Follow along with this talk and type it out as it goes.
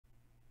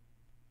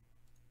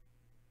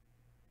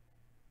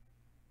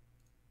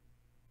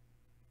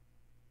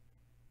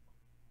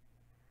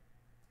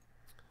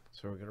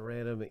So we're going to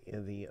random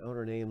in the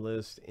owner name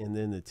list and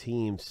then the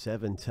team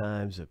 7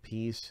 times a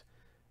piece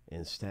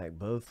and stack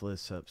both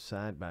lists up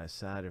side by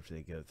side if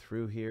they go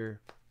through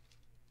here.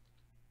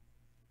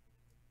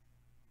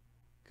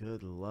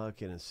 Good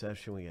luck in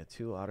Inception. We got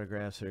 2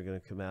 autographs that are going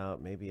to come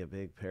out, maybe a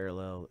big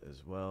parallel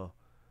as well.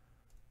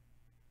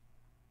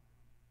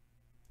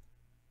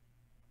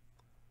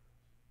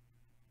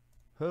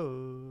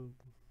 Ho!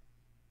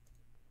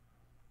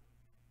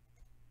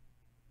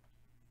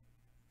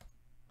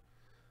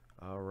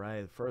 All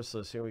right, first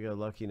list, here we go.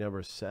 Lucky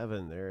number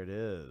 7. There it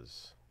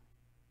is.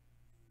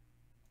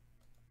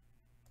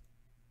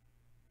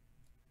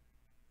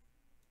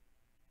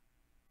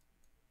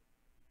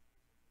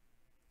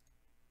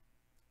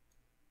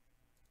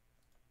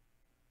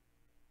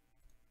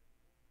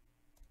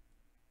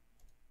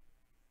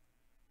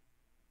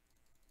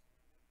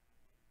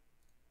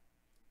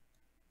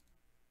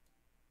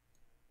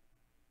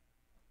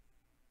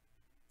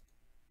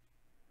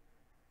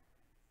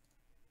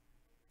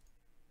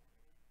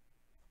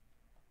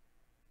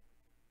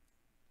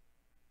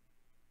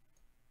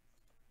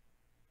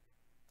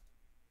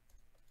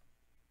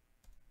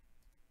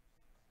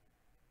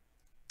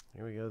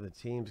 Here we go, the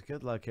teams.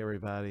 Good luck,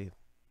 everybody.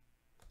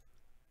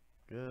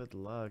 Good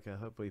luck. I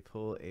hope we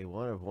pull a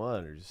 1 of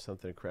 1 or just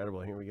something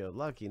incredible. Here we go.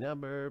 Lucky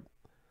number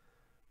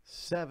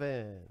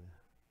 7.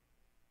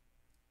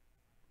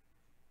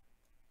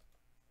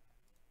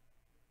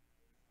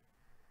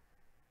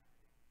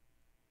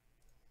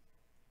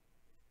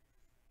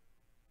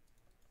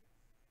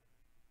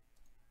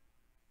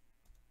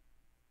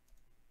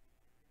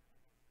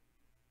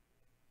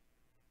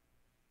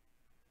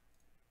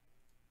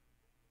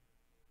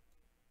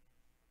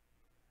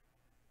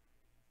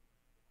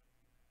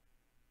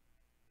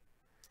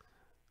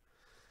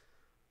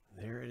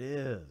 There it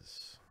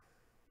is.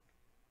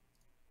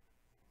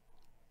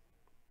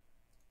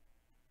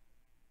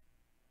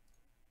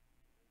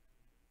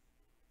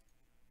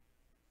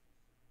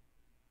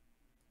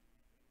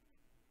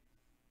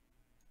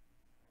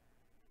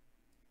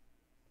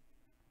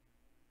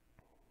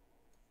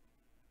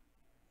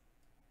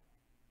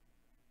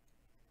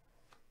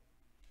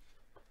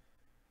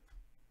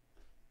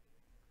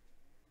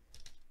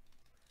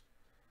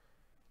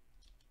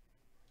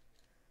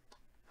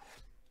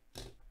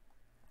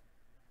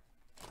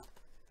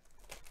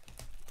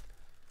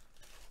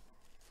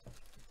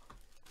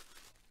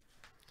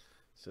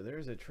 So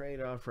there's a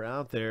trade offer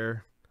out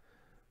there.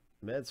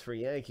 Mets for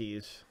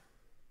Yankees.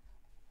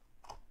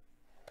 I'm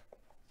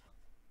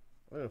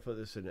going to put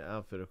this in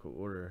alphabetical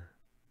order.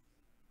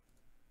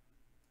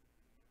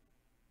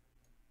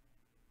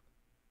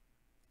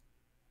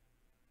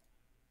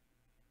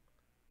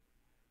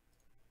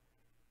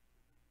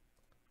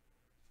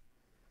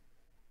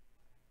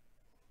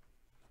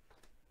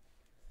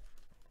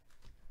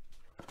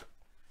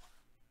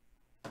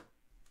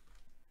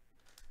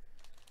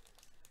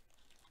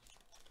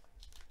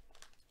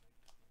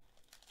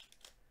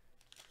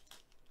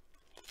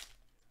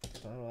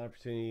 Final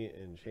opportunity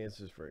and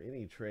chances for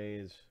any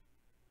trades.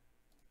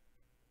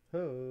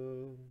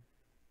 Ho!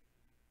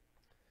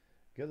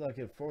 Good luck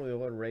in Formula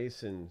 1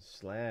 racing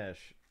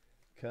slash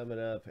coming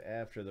up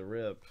after the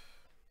rip.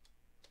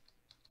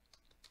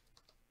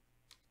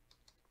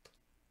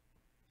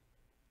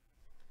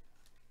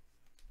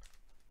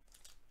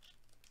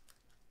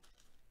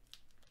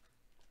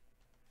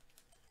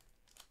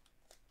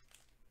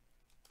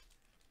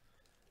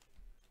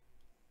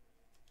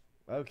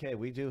 Okay,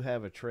 we do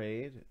have a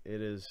trade.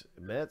 It is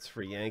Mets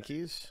for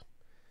Yankees.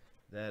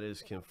 That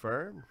is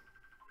confirmed.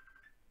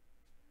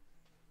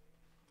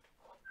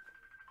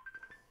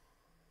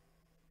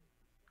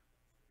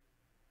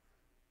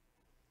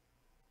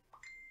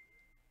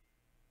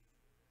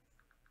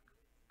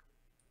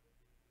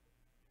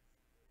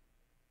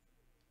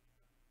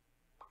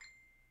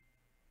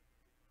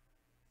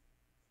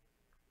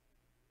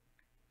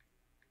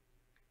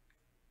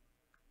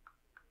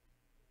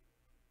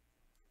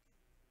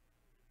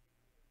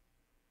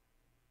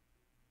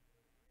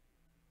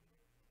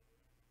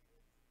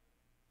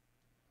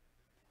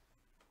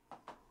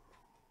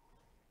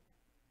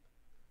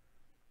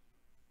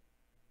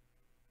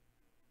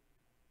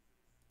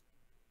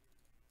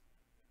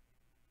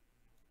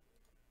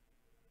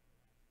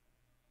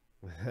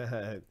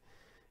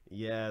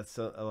 Yeah,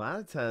 so a lot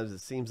of times it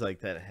seems like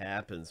that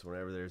happens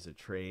whenever there's a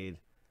trade,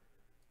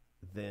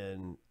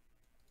 then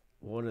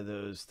one of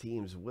those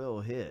teams will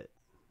hit.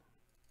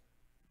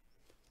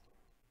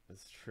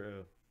 That's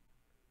true.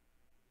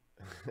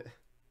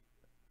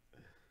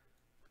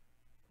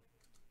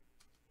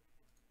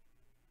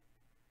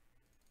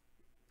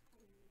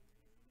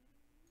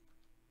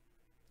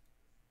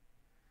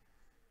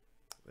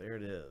 There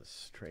it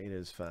is. Trade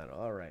is final.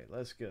 All right,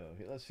 let's go.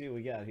 Let's see what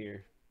we got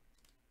here.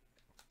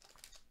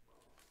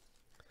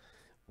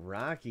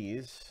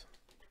 Rockies.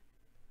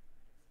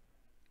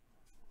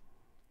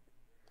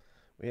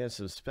 We have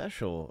some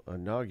special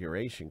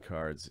inauguration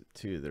cards,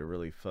 too. They're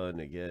really fun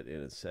to get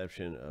in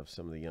Inception of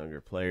some of the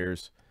younger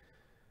players.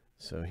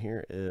 So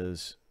here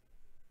is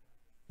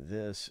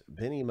this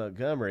Benny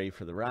Montgomery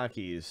for the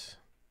Rockies.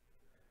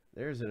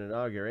 There's an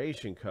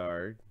inauguration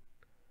card.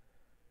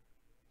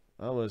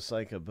 Almost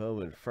like a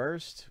Bowman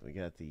first. We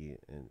got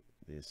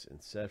this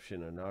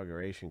Inception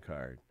inauguration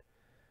card.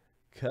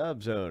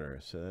 Cubs owner.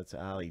 So that's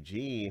Ollie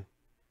G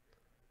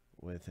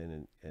with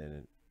an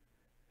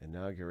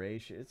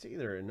inauguration. It's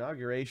either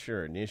inauguration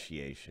or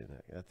initiation.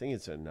 I think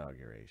it's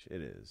inauguration.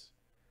 It is.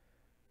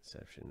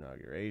 Inception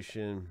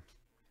inauguration.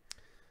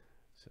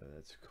 So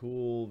that's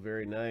cool.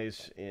 Very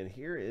nice. And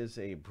here is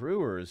a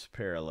Brewers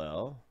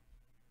parallel.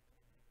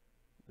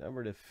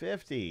 Number to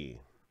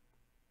 50.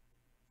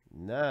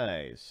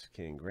 Nice.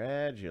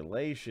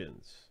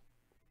 Congratulations.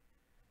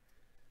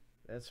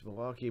 That's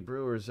Milwaukee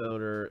Brewers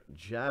owner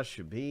Josh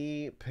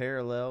B.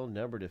 Parallel,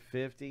 number to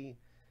 50.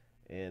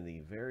 And the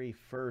very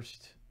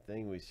first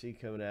thing we see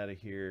coming out of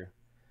here,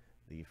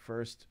 the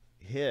first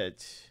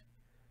hit,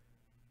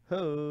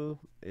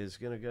 is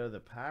going to go to the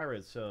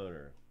Pirates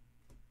owner.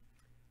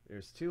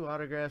 There's 2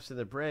 autographs in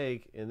the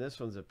break, and this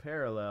one's a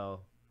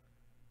parallel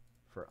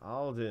for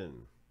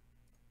Alden.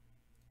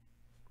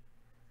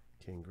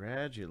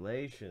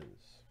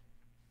 Congratulations.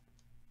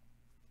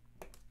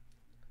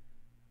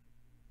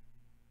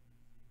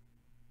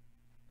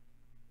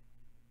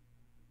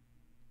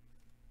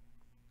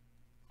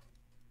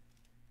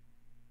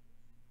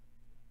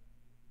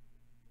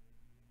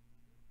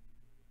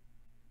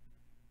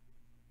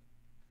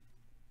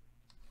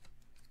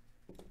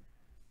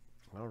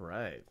 All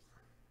right.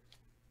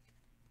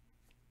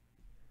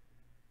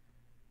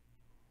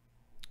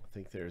 I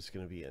think there's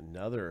going to be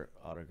another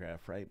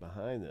autograph right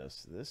behind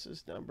this. This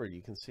is numbered.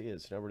 You can see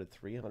it's numbered to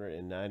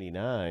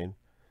 399.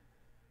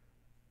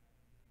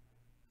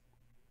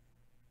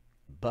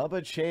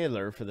 Bubba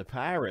Chandler for the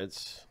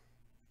Pirates.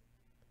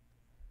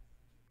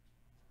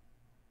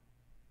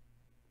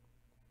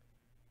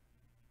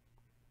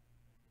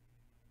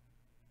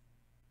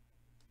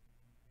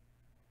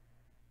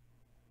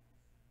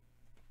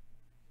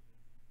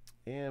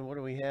 And what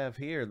do we have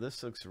here?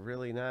 This looks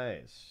really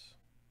nice.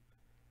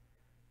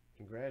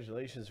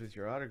 Congratulations with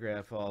your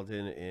autograph,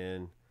 Alden.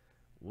 And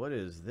what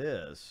is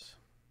this?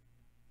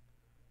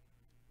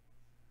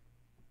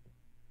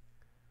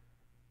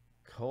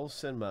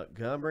 Colson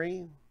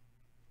Montgomery.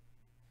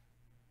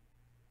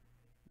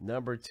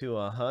 Number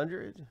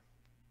 200.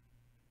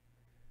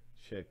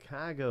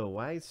 Chicago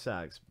White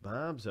Sox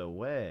bombs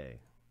away.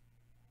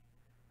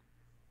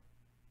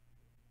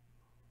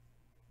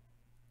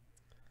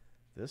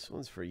 This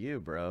one's for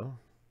you, bro.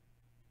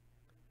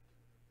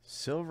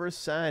 Silver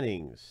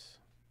signings.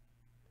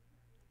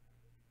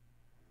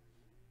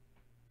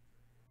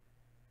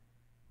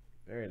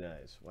 Very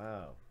nice.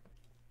 Wow.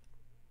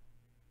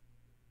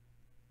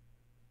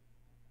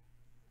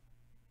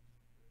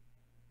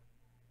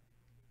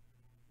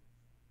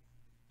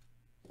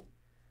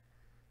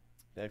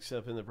 Next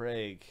up in the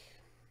break.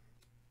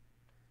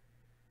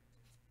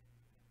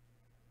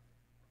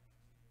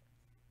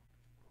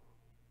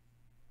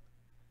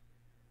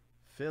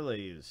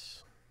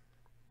 Phillies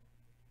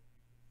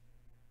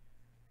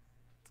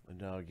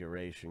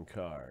inauguration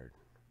card.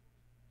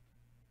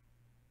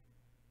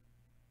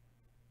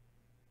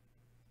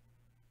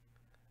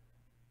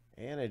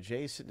 And a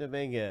Jason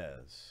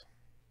Dominguez.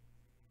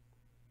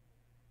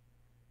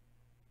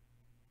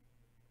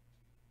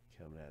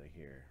 Coming out of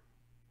here.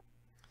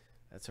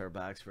 That's our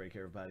box break,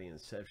 everybody.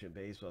 Inception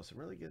Baseball. Some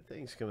really good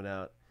things coming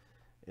out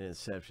in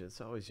Inception.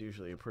 It's always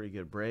usually a pretty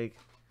good break.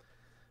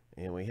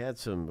 And we had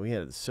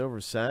the silver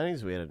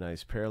signings. We had a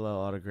nice parallel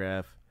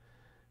autograph.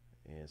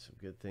 And some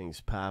good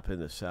things popping.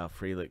 The South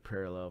Frelick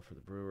parallel for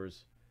the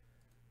Brewers.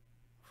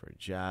 For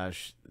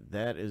Josh.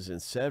 That is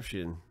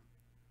Inception.